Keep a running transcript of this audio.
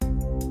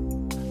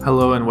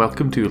Hello and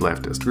welcome to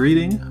Leftist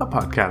Reading, a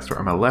podcast where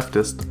I'm a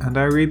leftist and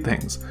I read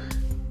things.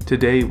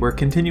 Today we're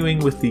continuing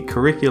with the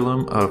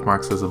curriculum of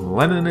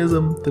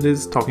Marxism-Leninism, that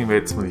is, talking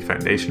about some of the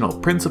foundational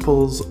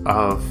principles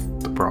of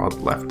the broad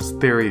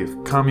leftist theory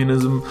of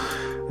communism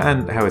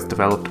and how it's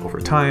developed over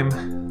time.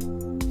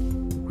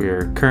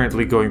 We're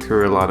currently going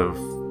through a lot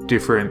of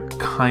different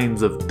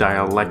kinds of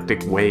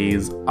dialectic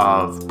ways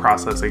of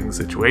processing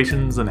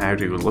situations and how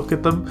to look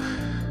at them.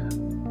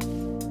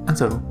 And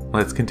so,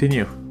 let's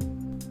continue.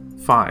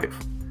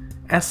 5.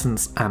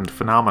 Essence and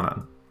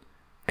phenomenon.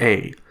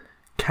 A.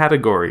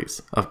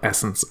 Categories of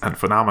essence and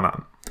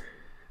phenomenon.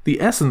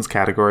 The essence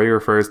category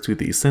refers to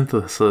the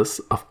synthesis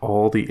of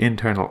all the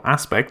internal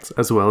aspects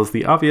as well as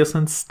the obvious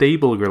and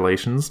stable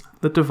relations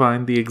that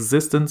define the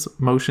existence,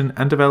 motion,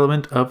 and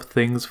development of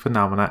things,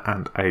 phenomena,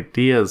 and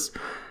ideas.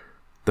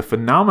 The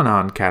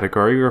phenomenon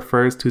category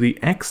refers to the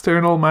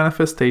external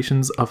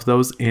manifestations of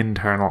those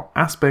internal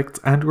aspects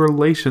and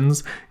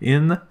relations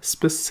in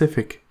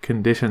specific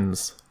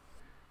conditions.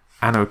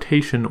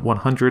 Annotation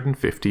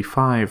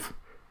 155.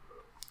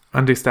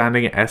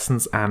 Understanding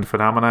essence and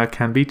phenomena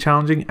can be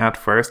challenging at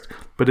first,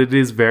 but it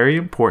is very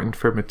important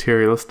for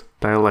materialist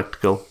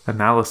dialectical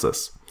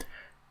analysis.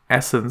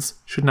 Essence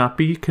should not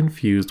be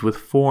confused with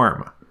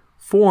form.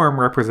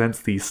 Form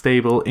represents the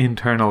stable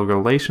internal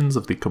relations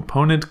of the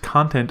component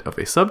content of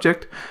a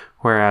subject,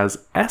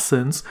 whereas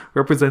essence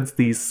represents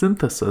the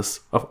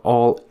synthesis of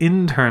all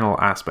internal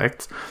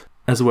aspects,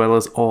 as well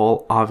as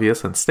all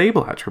obvious and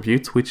stable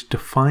attributes which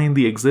define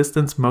the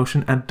existence,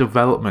 motion, and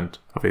development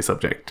of a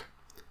subject.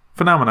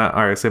 Phenomena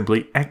are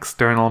simply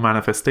external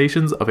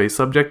manifestations of a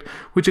subject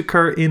which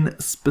occur in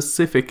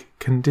specific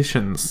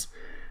conditions.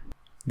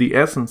 The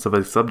essence of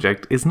a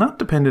subject is not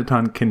dependent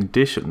on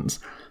conditions,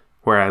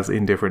 whereas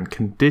in different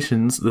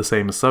conditions the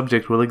same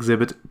subject will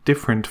exhibit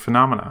different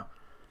phenomena.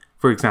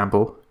 For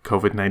example,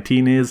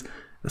 COVID-19 is,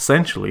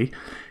 essentially,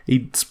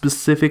 a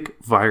specific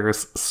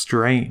virus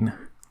strain.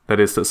 That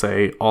is to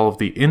say, all of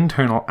the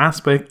internal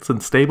aspects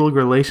and stable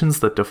relations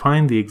that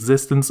define the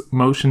existence,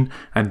 motion,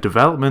 and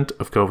development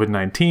of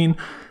COVID-19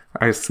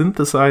 are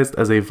synthesized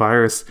as a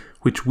virus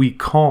which we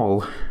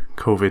call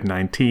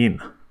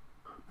COVID-19.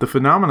 The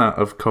phenomena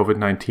of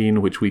COVID-19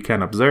 which we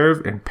can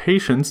observe in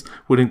patients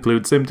would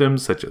include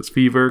symptoms such as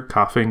fever,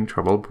 coughing,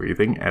 trouble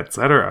breathing,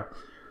 etc.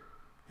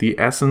 The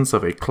essence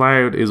of a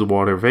cloud is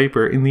water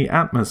vapor in the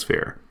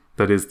atmosphere.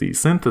 That is the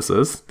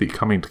synthesis, the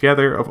coming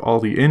together of all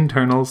the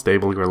internal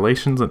stable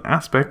relations and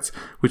aspects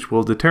which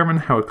will determine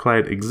how a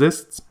cloud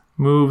exists,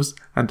 moves,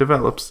 and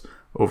develops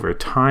over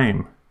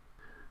time.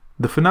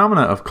 The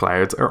phenomena of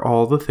clouds are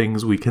all the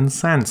things we can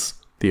sense.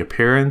 The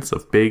appearance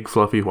of big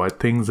fluffy white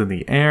things in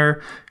the air,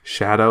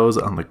 shadows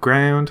on the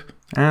ground,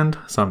 and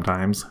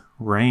sometimes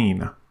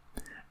rain.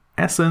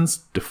 Essence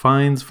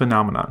defines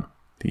phenomenon.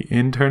 The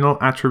internal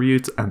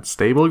attributes and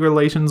stable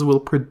relations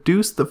will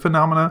produce the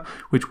phenomena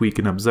which we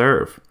can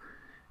observe.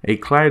 A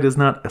cloud is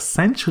not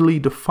essentially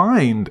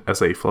defined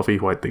as a fluffy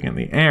white thing in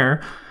the air.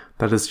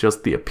 That is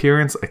just the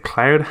appearance a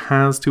cloud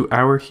has to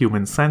our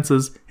human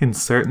senses in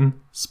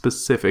certain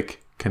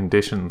specific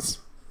conditions.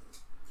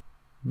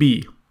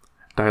 B.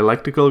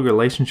 Dialectical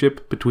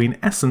relationship between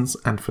essence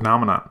and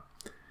phenomenon.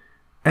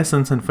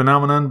 Essence and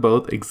phenomenon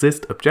both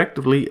exist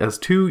objectively as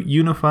two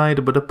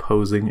unified but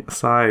opposing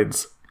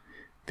sides.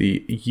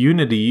 The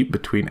unity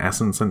between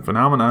essence and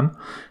phenomenon,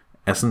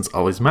 essence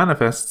always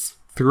manifests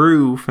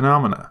through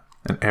phenomena.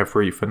 And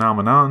every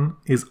phenomenon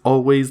is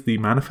always the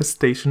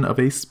manifestation of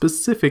a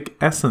specific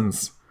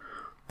essence.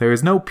 There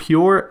is no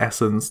pure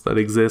essence that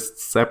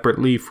exists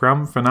separately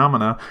from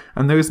phenomena,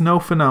 and there is no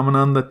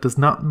phenomenon that does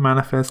not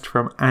manifest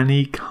from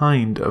any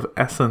kind of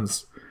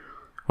essence.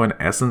 When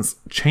essence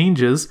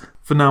changes,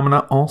 phenomena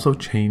also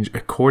change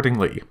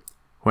accordingly.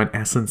 When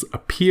essence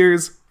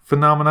appears,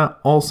 phenomena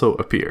also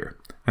appear.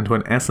 And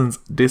when essence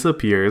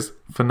disappears,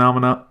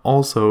 phenomena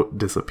also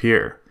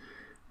disappear.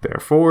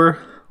 Therefore,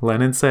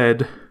 Lenin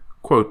said,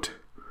 quote,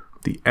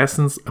 "The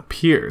essence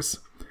appears.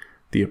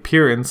 The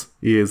appearance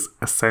is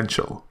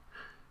essential."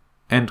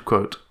 End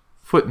quote.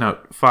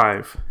 Footnote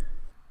 5.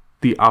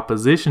 The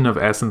opposition of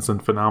essence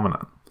and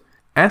phenomenon.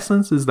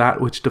 Essence is that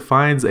which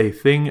defines a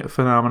thing,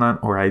 phenomenon,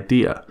 or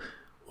idea,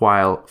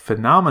 while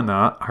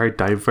phenomena are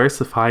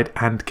diversified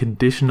and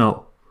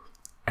conditional.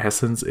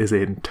 Essence is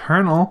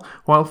internal,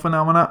 while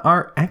phenomena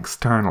are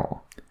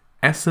external.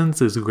 Essence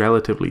is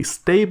relatively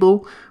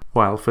stable,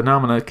 while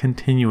phenomena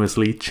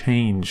continuously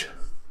change.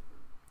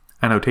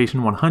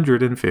 Annotation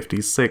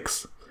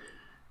 156.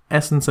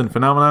 Essence and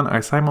phenomenon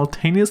are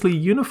simultaneously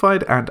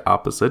unified and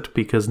opposite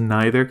because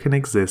neither can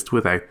exist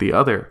without the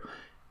other,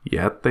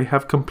 yet they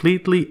have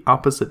completely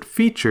opposite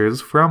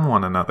features from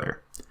one another.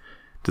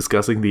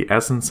 Discussing the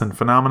essence and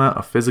phenomena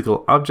of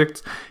physical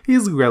objects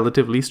is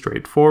relatively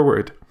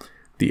straightforward.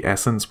 The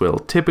essence will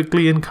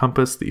typically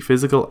encompass the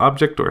physical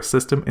object or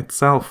system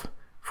itself.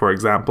 For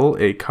example,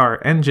 a car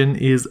engine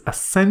is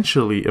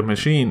essentially a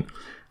machine.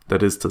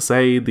 That is to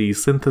say, the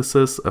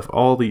synthesis of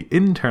all the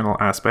internal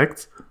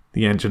aspects,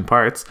 the engine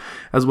parts,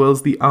 as well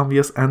as the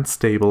obvious and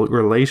stable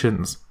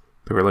relations.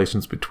 the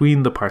relations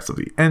between the parts of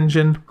the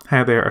engine,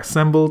 how they are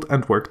assembled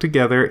and work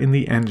together in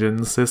the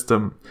engine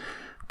system,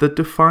 that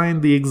define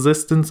the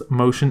existence,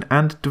 motion,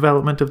 and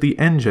development of the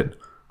engine,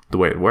 the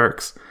way it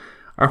works,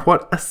 are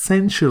what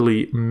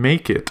essentially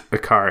make it a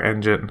car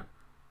engine.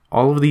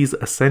 All of these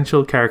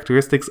essential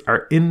characteristics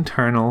are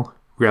internal,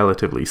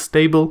 relatively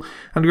stable,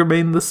 and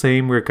remain the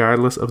same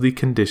regardless of the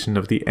condition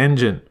of the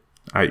engine,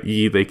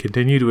 i.e. they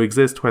continue to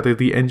exist whether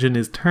the engine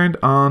is turned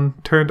on,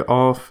 turned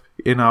off,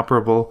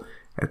 inoperable,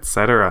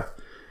 etc.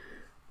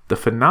 The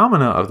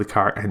phenomena of the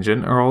car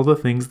engine are all the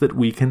things that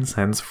we can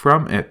sense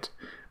from it,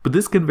 but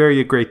this can vary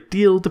a great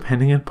deal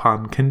depending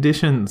upon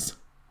conditions.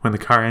 When the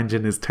car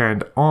engine is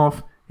turned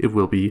off, it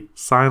will be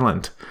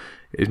silent.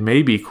 It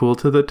may be cool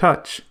to the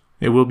touch.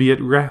 It will be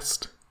at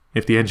rest.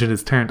 If the engine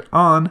is turned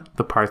on,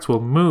 the parts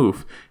will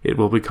move. It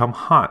will become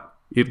hot.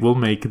 It will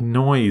make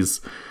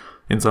noise.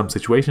 In some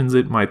situations,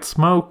 it might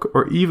smoke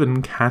or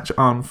even catch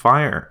on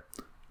fire.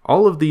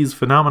 All of these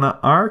phenomena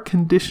are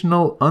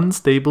conditional,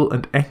 unstable,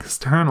 and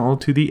external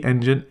to the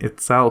engine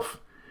itself.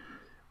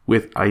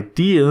 With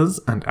ideas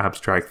and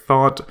abstract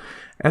thought,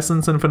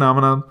 essence and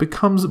phenomena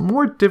becomes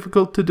more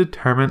difficult to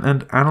determine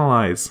and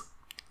analyze.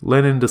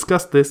 Lenin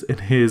discussed this in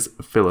his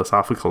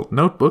philosophical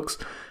notebooks,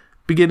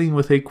 beginning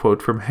with a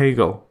quote from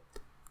Hegel.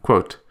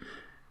 Quote,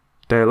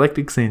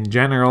 "Dialectics in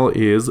general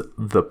is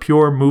the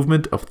pure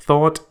movement of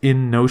thought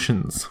in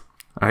notions,"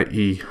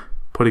 i.e.,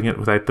 putting it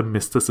without the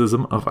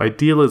mysticism of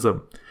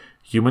idealism.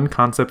 Human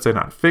concepts are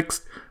not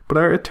fixed, but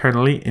are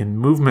eternally in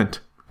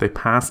movement. They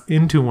pass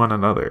into one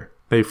another.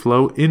 They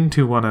flow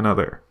into one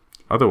another.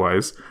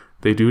 Otherwise,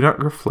 they do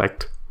not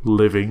reflect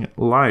living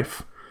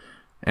life.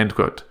 End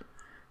quote.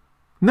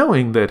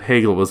 Knowing that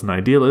Hegel was an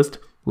idealist,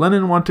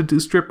 Lenin wanted to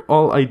strip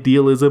all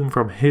idealism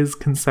from his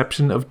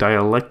conception of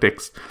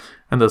dialectics,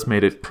 and thus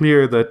made it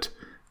clear that,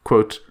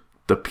 quote,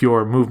 "the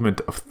pure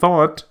movement of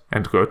thought,"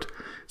 end quote,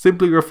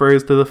 simply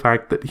refers to the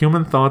fact that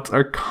human thoughts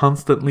are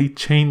constantly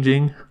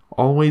changing,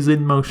 always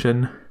in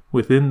motion,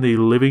 within the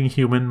living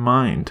human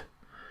mind.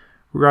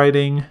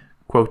 Writing,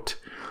 quote,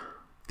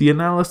 "The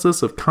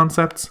analysis of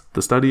concepts,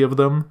 the study of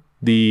them,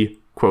 the,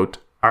 quote,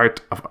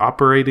 art of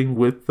operating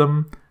with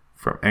them,"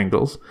 from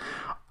Engels,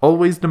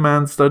 always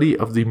demands study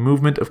of the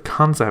movement of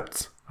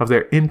concepts, of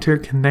their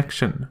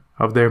interconnection,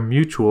 of their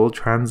mutual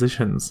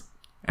transitions.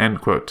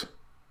 End quote.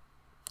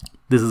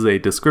 This is a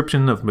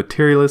description of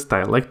materialist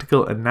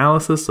dialectical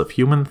analysis of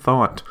human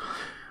thought.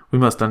 We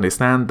must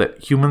understand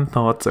that human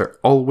thoughts are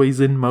always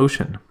in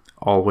motion,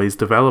 always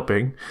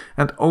developing,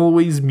 and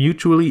always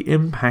mutually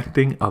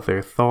impacting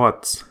other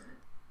thoughts.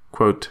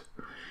 Quote,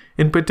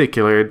 "In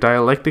particular,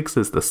 dialectics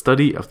is the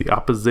study of the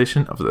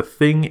opposition of the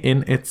thing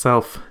in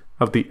itself,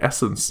 of the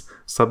essence,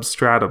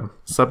 substratum,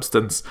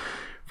 substance,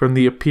 from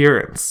the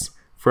appearance,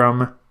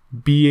 from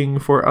being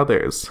for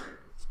others."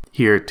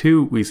 Here,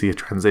 too, we see a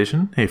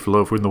transition, a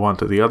flow from the one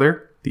to the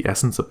other. The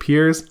essence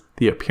appears,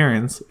 the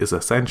appearance is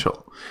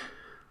essential.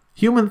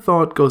 Human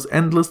thought goes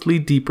endlessly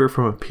deeper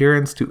from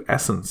appearance to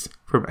essence,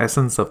 from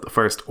essence of the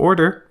first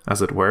order,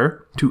 as it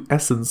were, to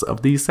essence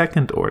of the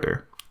second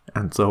order,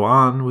 and so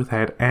on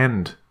without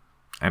end.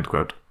 End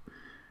quote.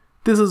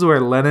 This is where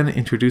Lenin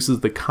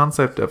introduces the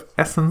concept of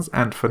essence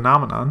and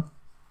phenomenon,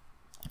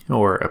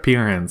 or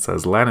appearance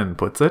as Lenin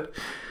puts it,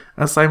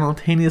 as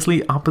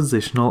simultaneously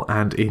oppositional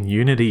and in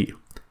unity.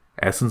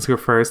 Essence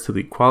refers to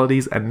the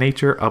qualities and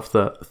nature of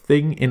the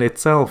thing in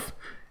itself,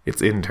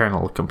 its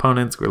internal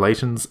components,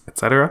 relations,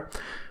 etc.,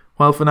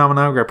 while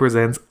phenomena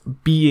represents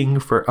being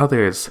for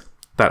others,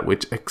 that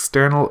which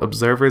external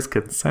observers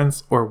can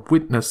sense or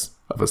witness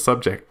of a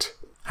subject.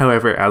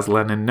 However, as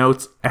Lenin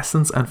notes,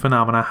 essence and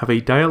phenomena have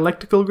a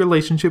dialectical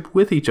relationship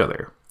with each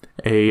other,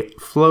 a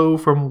flow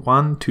from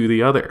one to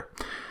the other.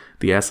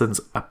 The essence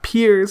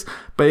appears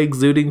by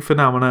exuding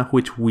phenomena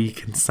which we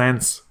can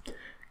sense.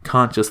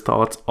 Conscious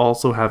thoughts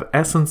also have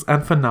essence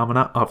and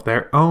phenomena of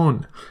their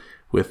own.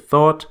 With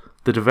thought,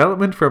 the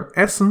development from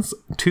essence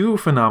to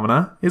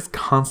phenomena is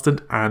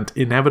constant and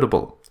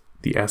inevitable.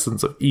 The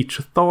essence of each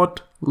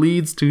thought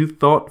leads to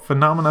thought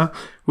phenomena,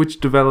 which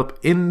develop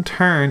in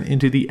turn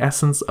into the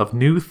essence of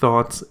new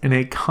thoughts in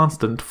a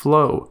constant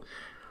flow.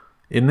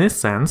 In this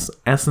sense,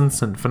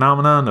 essence and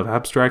phenomenon of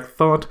abstract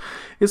thought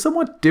is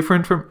somewhat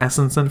different from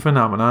essence and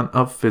phenomenon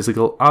of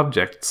physical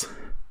objects.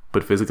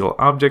 But physical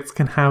objects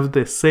can have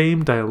the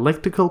same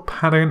dialectical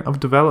pattern of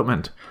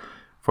development.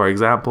 For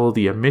example,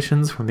 the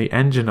emissions from the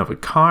engine of a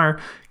car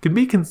can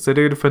be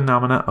considered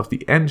phenomena of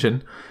the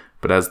engine,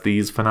 but as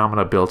these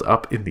phenomena build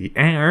up in the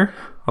air,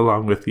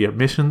 along with the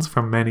emissions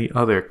from many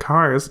other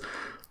cars,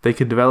 they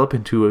can develop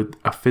into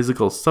a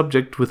physical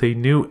subject with a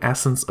new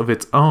essence of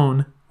its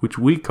own, which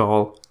we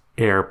call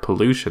air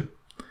pollution.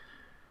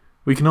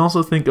 We can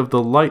also think of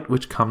the light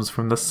which comes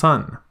from the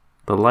sun.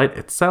 The light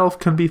itself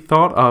can be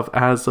thought of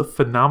as a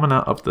phenomena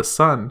of the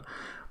sun,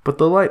 but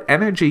the light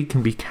energy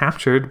can be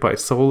captured by a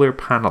solar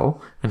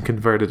panel and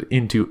converted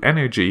into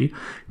energy,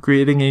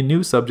 creating a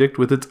new subject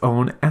with its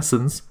own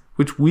essence,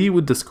 which we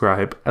would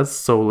describe as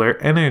solar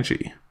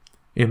energy.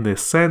 In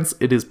this sense,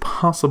 it is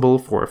possible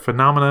for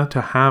phenomena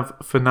to have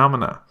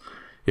phenomena.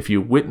 If you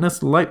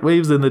witness light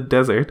waves in the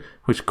desert,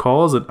 which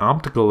cause an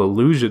optical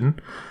illusion,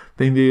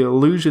 then the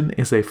illusion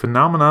is a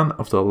phenomenon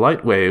of the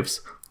light waves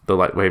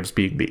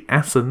being the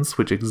essence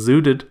which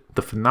exuded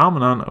the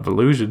phenomenon of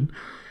illusion,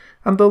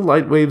 and the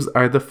light waves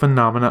are the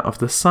phenomena of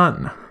the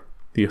sun,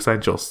 the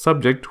essential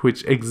subject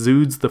which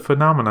exudes the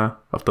phenomena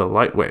of the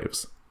light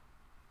waves.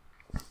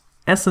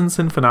 Essence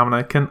in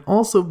phenomena can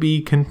also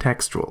be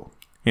contextual.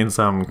 In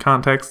some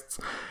contexts,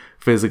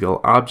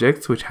 physical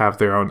objects which have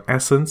their own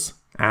essence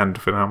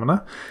and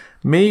phenomena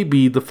may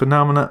be the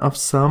phenomena of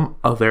some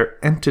other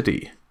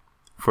entity.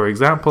 For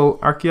example,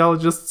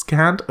 archaeologists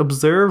can't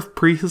observe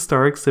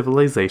prehistoric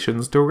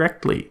civilizations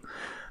directly.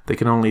 They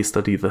can only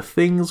study the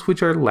things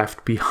which are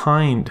left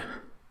behind.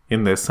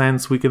 In this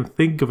sense, we can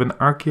think of an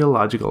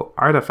archaeological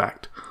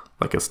artifact,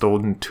 like a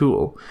stolen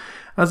tool,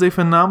 as a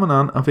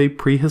phenomenon of a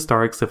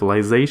prehistoric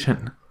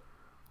civilization.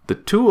 The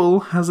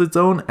tool has its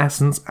own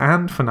essence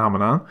and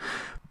phenomenon,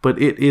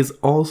 but it is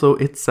also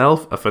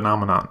itself a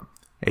phenomenon.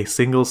 A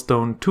single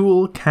stone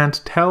tool can't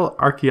tell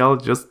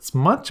archaeologists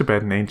much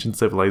about an ancient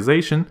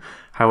civilization.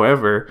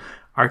 However,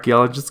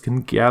 archaeologists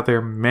can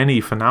gather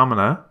many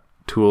phenomena,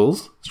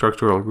 tools,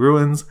 structural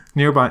ruins,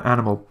 nearby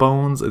animal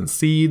bones and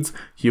seeds,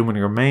 human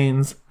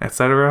remains,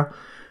 etc.,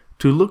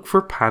 to look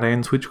for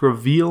patterns which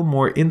reveal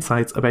more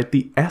insights about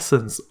the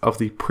essence of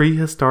the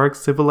prehistoric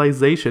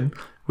civilization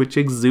which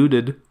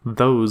exuded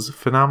those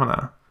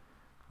phenomena.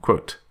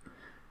 Quote,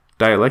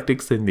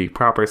 dialectics in the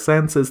proper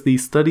sense is the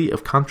study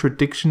of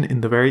contradiction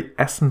in the very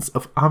essence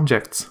of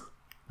objects.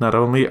 Not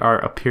only are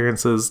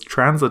appearances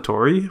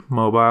transitory,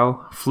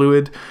 mobile,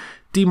 fluid,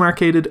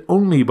 demarcated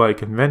only by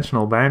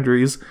conventional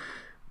boundaries,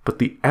 but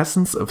the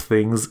essence of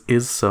things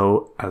is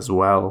so as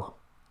well.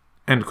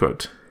 End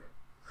quote.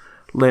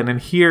 Lenin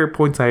here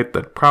points out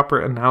that proper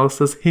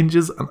analysis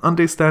hinges on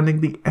understanding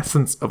the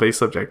essence of a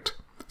subject,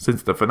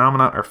 since the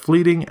phenomena are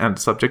fleeting and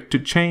subject to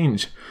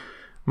change.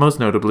 Most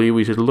notably,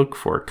 we should look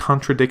for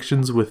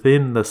contradictions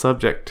within the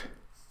subject.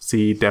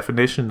 See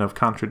definition of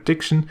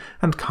contradiction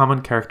and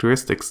common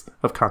characteristics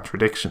of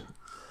contradiction.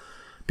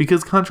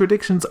 Because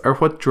contradictions are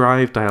what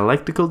drive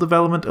dialectical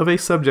development of a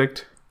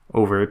subject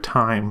over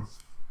time.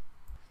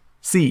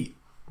 C.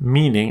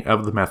 Meaning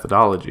of the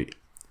methodology.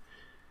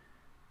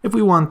 If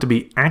we want to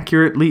be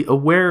accurately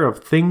aware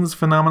of things,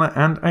 phenomena,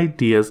 and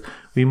ideas,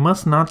 we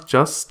must not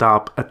just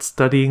stop at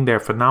studying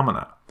their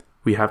phenomena.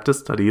 We have to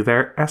study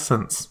their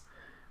essence.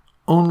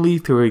 Only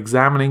through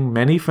examining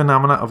many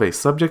phenomena of a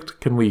subject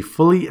can we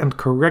fully and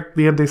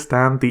correctly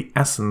understand the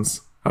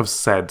essence of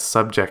said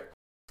subject.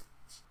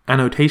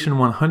 Annotation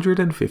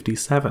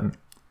 157.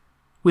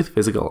 With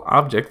physical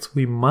objects,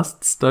 we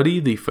must study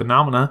the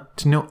phenomena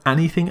to know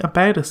anything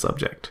about a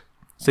subject,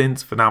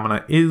 since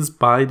phenomena is,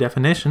 by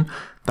definition,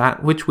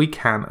 that which we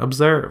can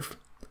observe.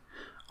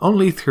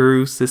 Only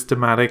through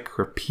systematic,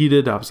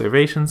 repeated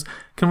observations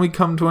can we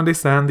come to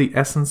understand the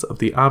essence of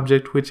the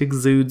object which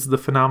exudes the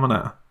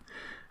phenomena.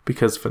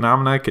 Because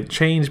phenomena can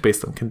change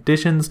based on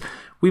conditions,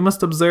 we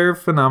must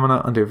observe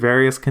phenomena under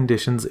various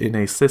conditions in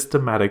a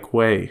systematic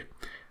way.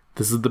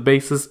 This is the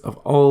basis of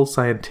all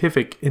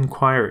scientific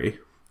inquiry.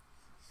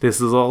 This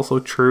is also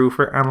true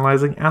for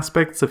analyzing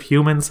aspects of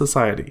human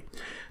society.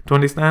 To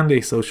understand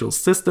a social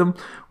system,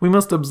 we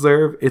must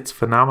observe its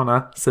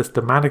phenomena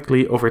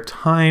systematically over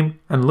time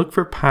and look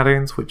for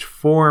patterns which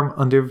form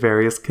under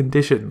various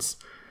conditions.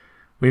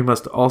 We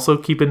must also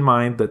keep in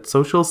mind that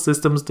social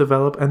systems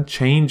develop and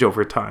change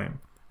over time,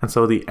 and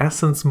so the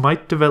essence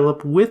might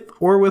develop with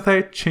or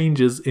without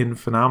changes in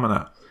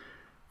phenomena.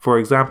 For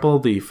example,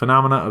 the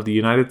phenomena of the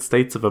United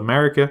States of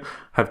America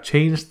have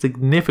changed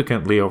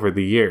significantly over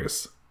the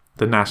years.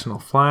 The national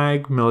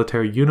flag,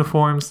 military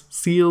uniforms,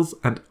 seals,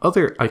 and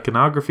other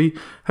iconography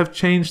have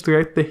changed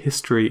throughout the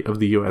history of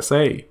the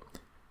USA.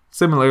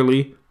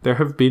 Similarly, there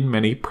have been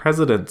many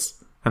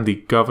presidents, and the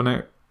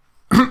government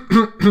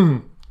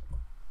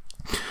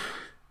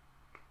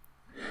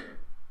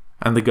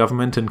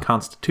and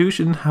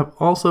constitution have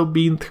also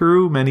been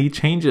through many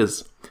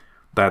changes.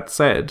 That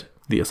said,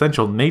 the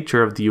essential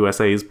nature of the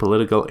USA's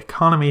political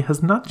economy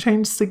has not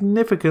changed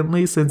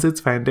significantly since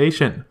its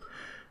foundation.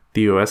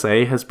 The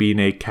USA has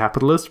been a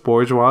capitalist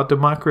bourgeois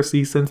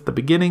democracy since the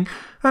beginning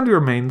and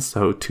remains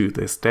so to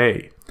this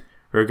day.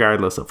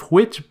 Regardless of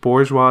which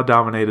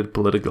bourgeois-dominated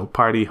political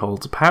party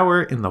holds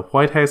power in the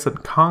White House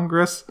and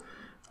Congress,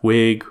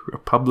 Whig,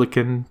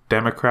 Republican,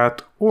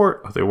 Democrat,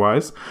 or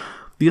otherwise,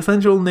 the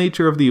essential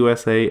nature of the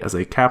USA as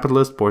a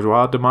capitalist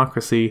bourgeois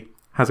democracy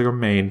has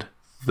remained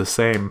the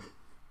same.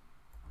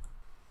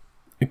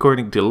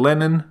 According to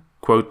Lenin,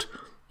 quote,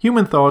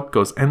 human thought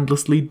goes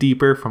endlessly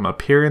deeper from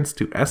appearance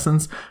to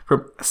essence,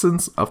 from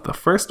essence of the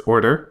first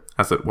order,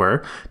 as it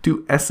were,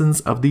 to essence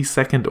of the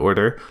second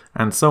order,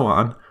 and so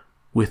on,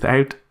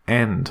 without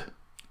end.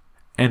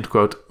 End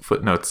quote,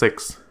 footnote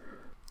 6.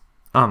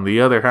 On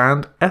the other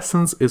hand,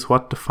 essence is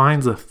what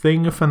defines a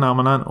thing,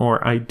 phenomenon,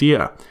 or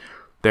idea.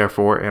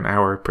 Therefore, in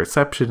our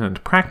perception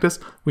and practice,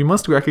 we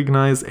must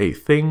recognize a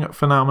thing,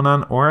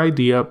 phenomenon, or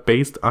idea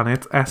based on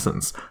its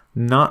essence,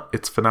 not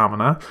its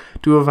phenomena,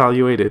 to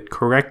evaluate it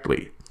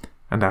correctly.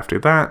 and after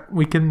that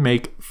we can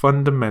make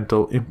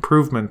fundamental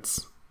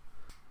improvements.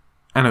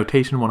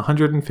 Annotation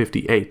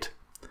 158.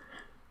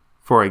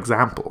 For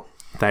example,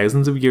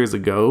 thousands of years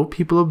ago,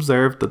 people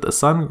observed that the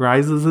sun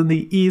rises in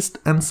the east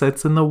and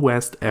sets in the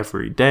west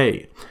every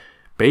day.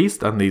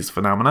 Based on these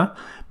phenomena,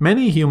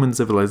 many human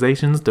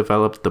civilizations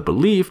developed the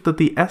belief that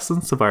the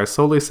essence of our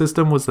solar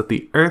system was that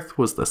the Earth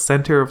was the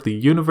center of the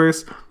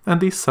universe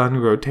and the sun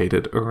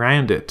rotated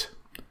around it.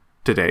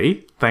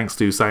 Today, thanks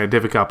to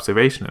scientific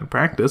observation and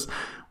practice,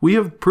 we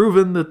have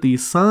proven that the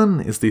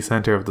sun is the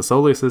center of the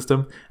solar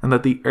system and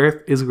that the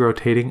Earth is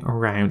rotating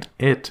around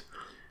it,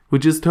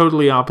 which is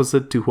totally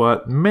opposite to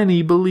what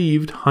many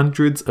believed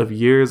hundreds of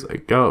years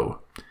ago.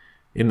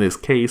 In this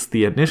case,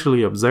 the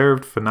initially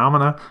observed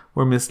phenomena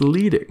were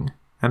misleading,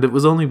 and it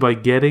was only by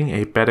getting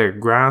a better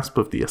grasp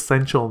of the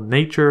essential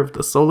nature of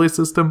the solar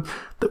system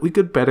that we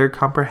could better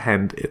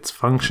comprehend its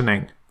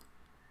functioning.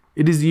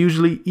 It is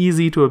usually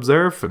easy to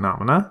observe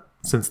phenomena,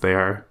 since they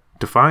are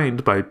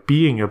defined by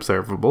being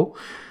observable,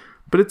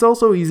 but it's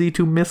also easy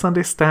to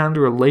misunderstand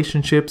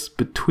relationships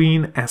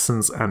between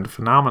essence and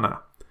phenomena.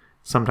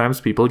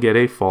 Sometimes people get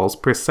a false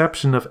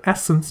perception of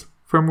essence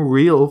from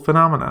real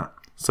phenomena,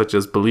 such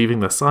as believing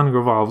the sun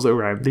revolves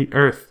around the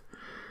earth.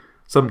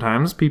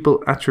 Sometimes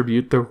people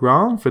attribute the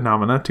wrong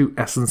phenomena to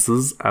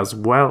essences as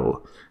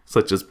well,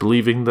 such as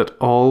believing that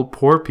all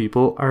poor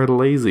people are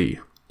lazy.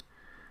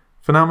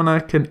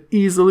 Phenomena can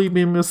easily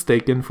be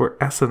mistaken for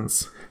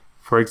essence.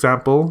 For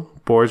example,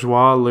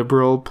 bourgeois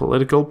liberal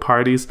political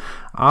parties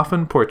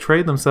often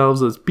portray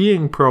themselves as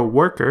being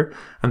pro-worker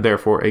and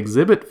therefore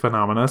exhibit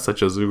phenomena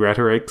such as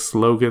rhetoric,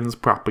 slogans,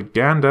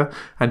 propaganda,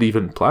 and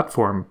even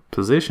platform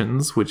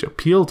positions which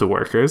appeal to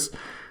workers.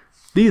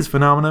 These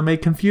phenomena may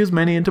confuse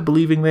many into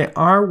believing they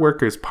are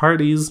workers'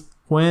 parties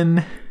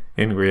when,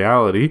 in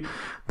reality,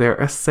 they are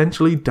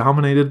essentially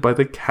dominated by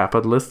the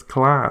capitalist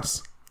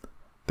class.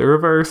 The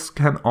reverse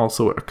can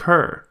also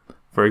occur.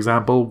 For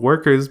example,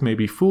 workers may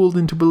be fooled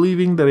into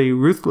believing that a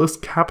ruthless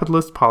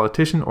capitalist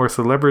politician or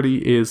celebrity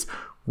is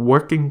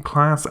working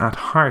class at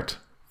heart,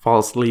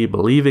 falsely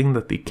believing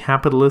that the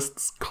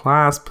capitalist's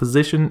class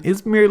position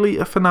is merely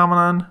a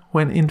phenomenon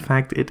when in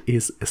fact it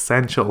is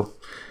essential.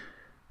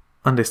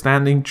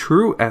 Understanding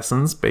true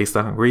essence based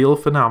on real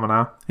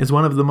phenomena is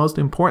one of the most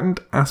important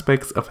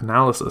aspects of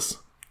analysis.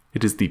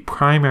 It is the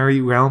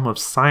primary realm of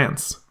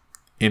science.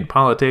 In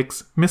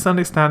politics,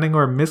 misunderstanding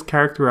or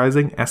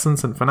mischaracterizing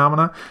essence and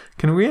phenomena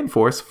can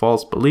reinforce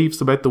false beliefs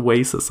about the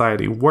way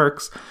society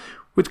works,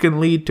 which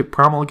can lead to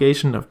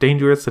promulgation of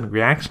dangerous and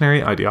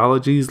reactionary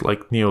ideologies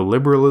like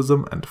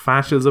neoliberalism and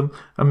fascism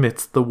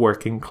amidst the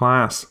working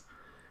class.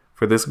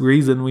 For this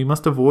reason, we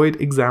must avoid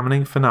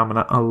examining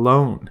phenomena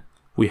alone.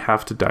 We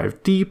have to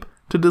dive deep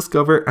to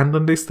discover and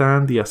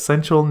understand the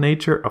essential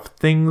nature of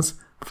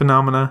things,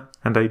 phenomena,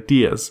 and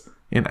ideas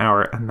in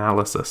our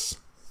analysis.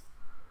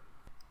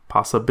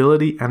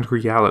 Possibility and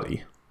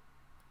reality.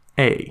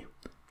 A.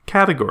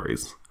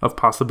 Categories of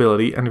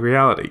possibility and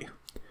reality.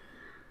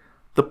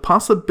 The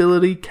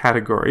possibility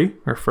category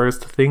refers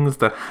to things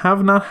that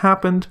have not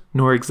happened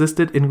nor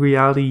existed in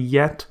reality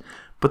yet,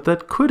 but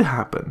that could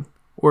happen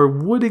or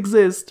would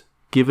exist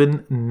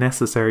given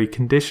necessary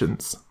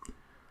conditions.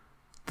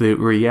 The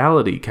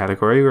reality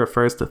category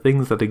refers to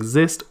things that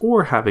exist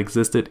or have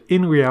existed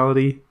in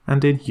reality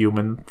and in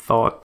human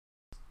thought.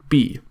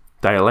 B.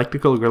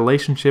 Dialectical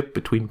relationship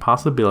between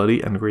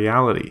possibility and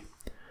reality.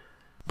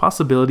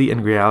 Possibility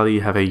and reality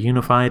have a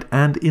unified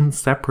and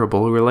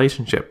inseparable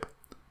relationship.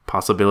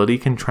 Possibility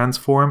can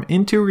transform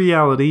into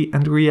reality,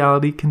 and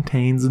reality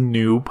contains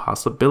new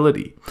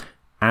possibility.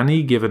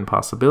 Any given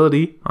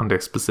possibility, under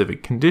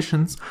specific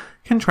conditions,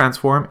 can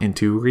transform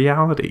into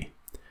reality.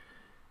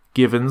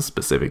 Given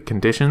specific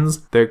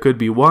conditions, there could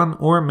be one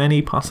or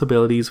many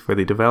possibilities for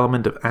the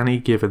development of any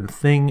given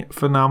thing,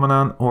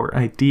 phenomenon, or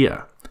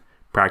idea.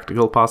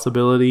 Practical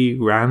possibility,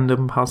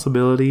 random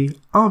possibility,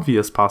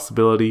 obvious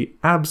possibility,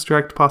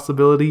 abstract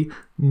possibility,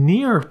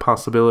 near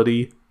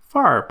possibility,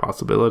 far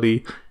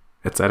possibility,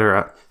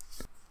 etc.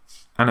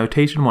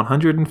 Annotation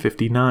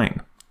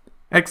 159.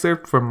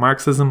 Excerpt from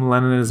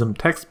Marxism-Leninism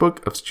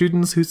textbook of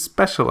students who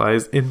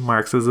specialize in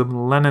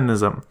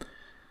Marxism-Leninism.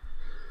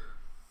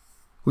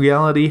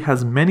 Reality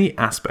has many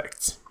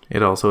aspects.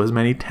 It also has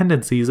many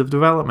tendencies of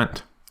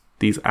development.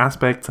 These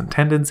aspects and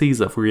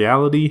tendencies of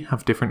reality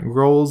have different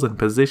roles and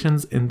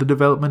positions in the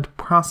development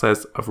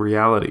process of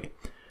reality.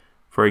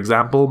 For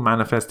example,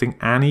 manifesting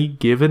any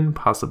given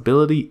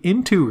possibility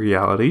into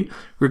reality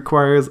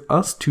requires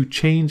us to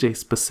change a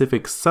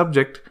specific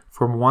subject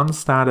from one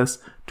status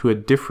to a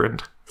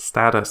different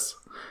status.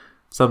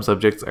 Some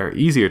subjects are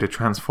easier to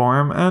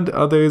transform and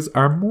others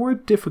are more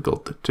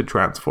difficult to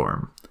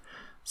transform.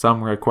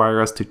 Some require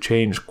us to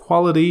change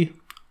quality,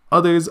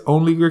 others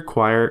only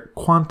require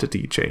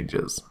quantity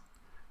changes.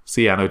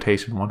 See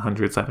annotation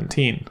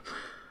 117.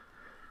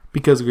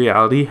 Because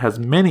reality has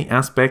many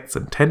aspects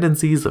and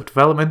tendencies of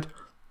development,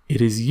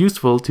 it is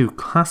useful to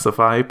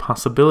classify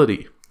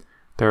possibility.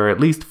 There are at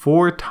least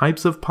 4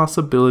 types of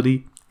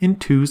possibility in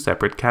 2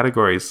 separate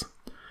categories.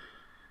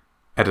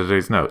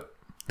 Editor's note.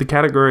 The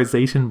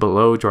categorization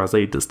below draws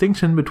a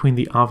distinction between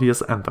the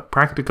obvious and the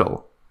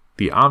practical.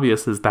 The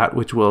obvious is that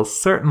which will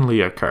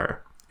certainly occur.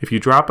 If you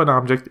drop an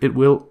object, it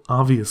will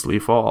obviously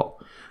fall.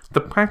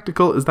 The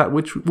practical is that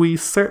which we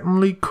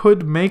certainly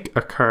could make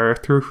occur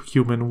through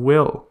human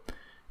will.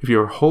 If you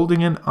are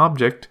holding an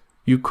object,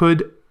 you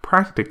could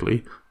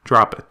practically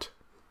drop it.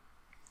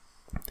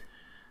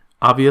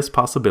 Obvious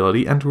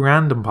possibility and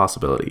random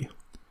possibility.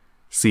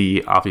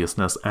 See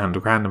obviousness and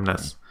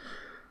randomness.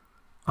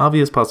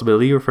 Obvious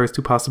possibility refers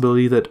to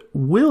possibility that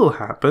will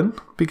happen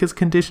because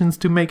conditions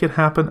to make it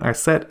happen are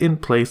set in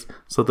place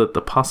so that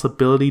the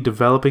possibility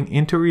developing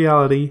into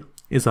reality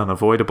is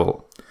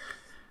unavoidable.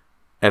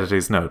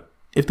 Editor's note: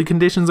 if the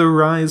conditions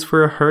arise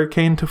for a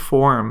hurricane to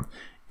form,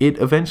 it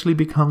eventually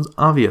becomes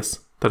obvious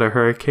that a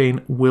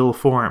hurricane will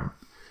form.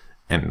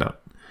 End note.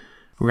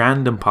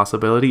 Random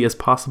possibility is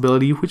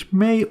possibility which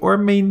may or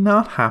may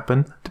not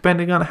happen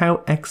depending on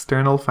how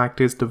external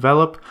factors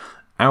develop,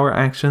 our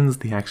actions,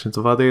 the actions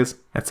of others,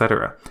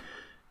 etc.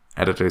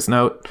 Editor's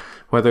note: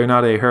 whether or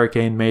not a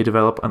hurricane may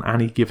develop on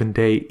any given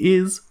day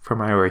is,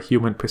 from our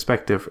human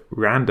perspective,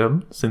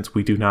 random, since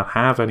we do not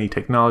have any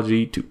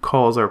technology to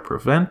cause or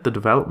prevent the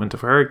development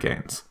of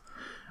hurricanes.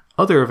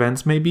 Other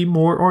events may be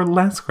more or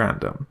less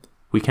random.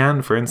 We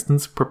can, for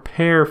instance,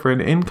 prepare for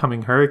an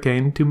incoming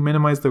hurricane to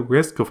minimize the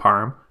risk of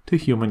harm to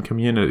human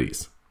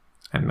communities.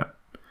 End note.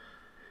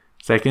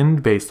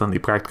 Second, based on the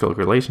practical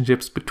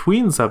relationships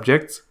between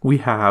subjects, we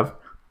have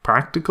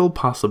practical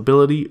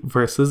possibility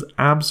versus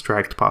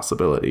abstract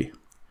possibility.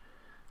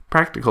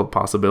 Practical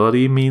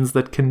possibility means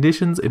that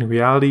conditions in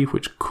reality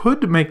which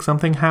could make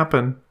something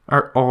happen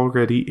are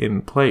already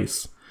in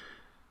place.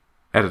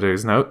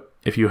 Editor's note: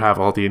 if you have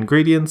all the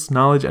ingredients,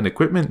 knowledge, and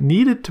equipment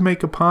needed to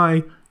make a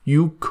pie,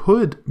 you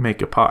could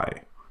make a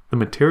pie. The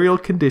material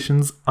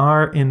conditions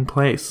are in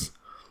place.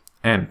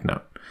 End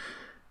note.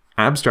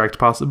 Abstract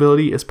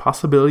possibility is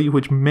possibility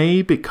which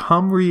may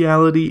become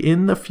reality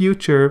in the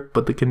future,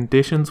 but the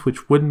conditions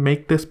which would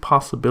make this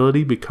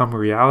possibility become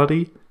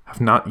reality have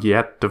not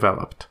yet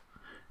developed.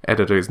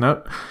 Editor's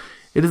note: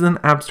 it is an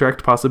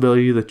abstract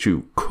possibility that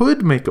you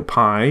could make a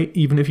pie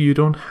even if you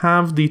don't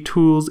have the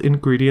tools,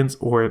 ingredients,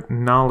 or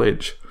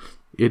knowledge.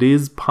 It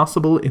is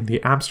possible in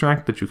the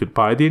abstract that you could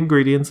buy the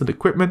ingredients and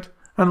equipment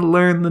and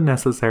learn the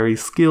necessary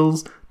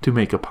skills to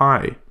make a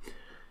pie.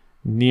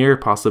 Near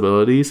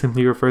possibility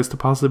simply refers to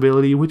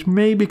possibility which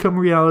may become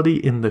reality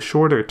in the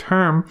shorter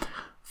term.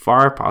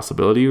 Far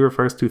possibility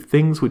refers to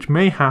things which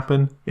may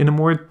happen in a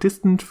more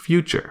distant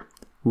future,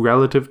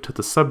 relative to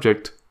the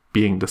subject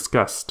being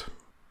discussed.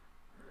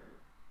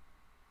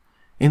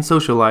 In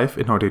social life,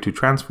 in order to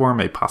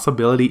transform a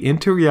possibility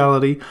into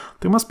reality,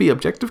 there must be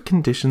objective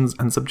conditions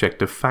and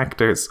subjective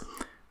factors.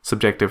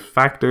 Subjective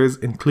factors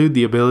include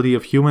the ability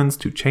of humans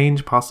to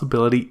change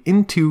possibility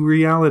into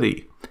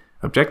reality.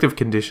 Objective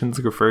conditions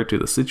refer to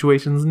the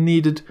situations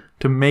needed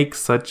to make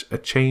such a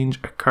change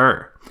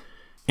occur.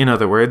 In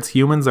other words,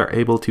 humans are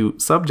able to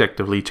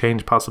subjectively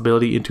change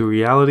possibility into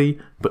reality,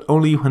 but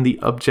only when the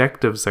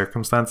objective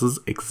circumstances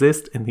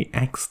exist in the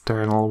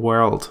external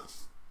world.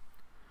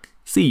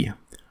 C.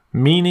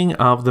 Meaning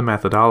of the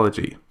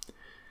methodology.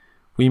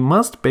 We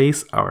must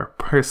base our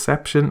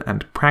perception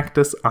and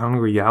practice on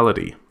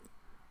reality.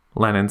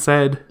 Lenin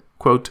said,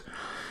 quote,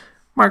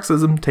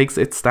 Marxism takes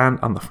its stand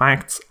on the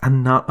facts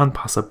and not on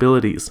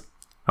possibilities.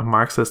 A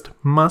Marxist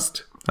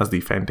must, as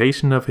the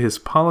foundation of his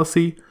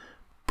policy,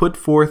 put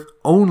forth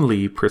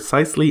only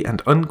precisely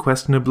and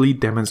unquestionably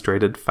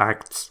demonstrated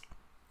facts.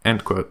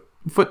 End quote.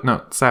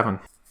 Footnote 7.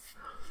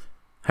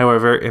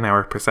 However, in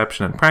our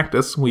perception and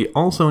practice, we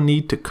also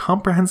need to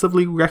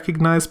comprehensively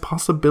recognize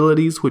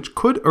possibilities which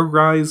could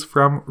arise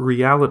from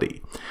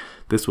reality.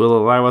 This will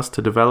allow us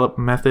to develop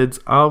methods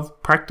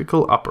of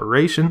practical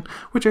operation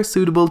which are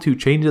suitable to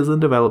changes and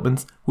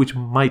developments which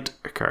might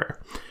occur.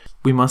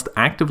 We must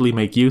actively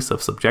make use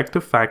of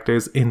subjective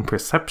factors in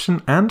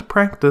perception and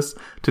practice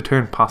to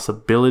turn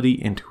possibility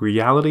into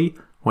reality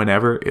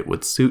whenever it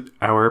would suit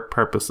our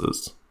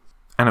purposes.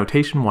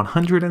 Annotation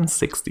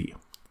 160.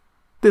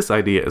 This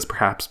idea is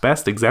perhaps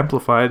best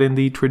exemplified in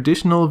the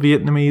traditional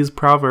Vietnamese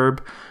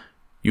proverb,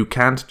 "You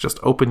can't just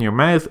open your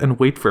mouth and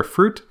wait for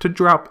fruit to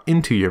drop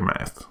into your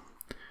mouth."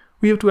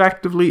 We have to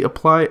actively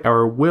apply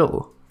our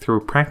will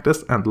through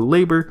practice and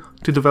labor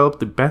to develop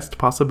the best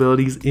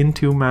possibilities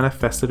into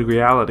manifested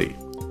reality.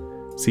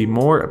 See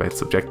more about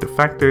subjective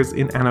factors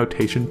in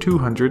annotation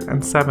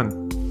 207.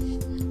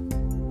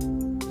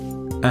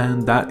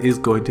 And that is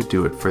going to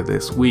do it for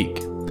this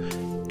week.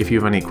 If you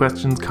have any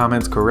questions,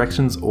 comments,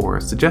 corrections,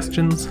 or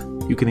suggestions,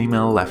 you can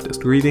email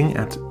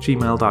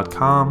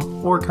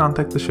leftistreading@gmail.com or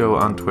contact the show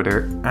on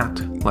Twitter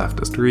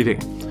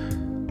 @leftistreading.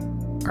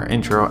 Our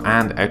intro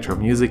and outro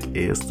music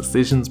is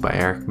Decisions by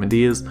Eric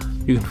Medias.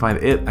 You can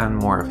find it and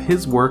more of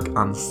his work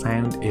on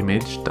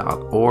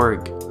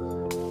soundimage.org.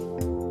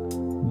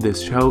 This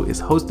show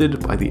is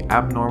hosted by the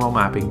Abnormal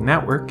Mapping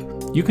Network.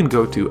 You can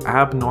go to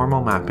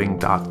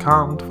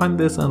abnormalmapping.com to find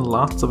this and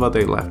lots of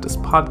other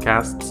leftist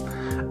podcasts.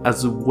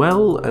 as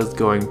well as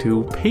going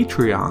to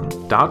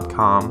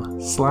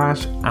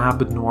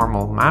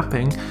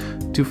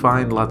patreon.com/abnormalmapping to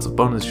find lots of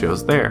bonus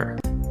shows there.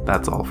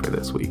 That's all for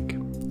this week.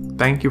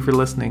 Thank you for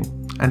listening,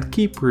 and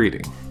keep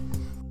reading.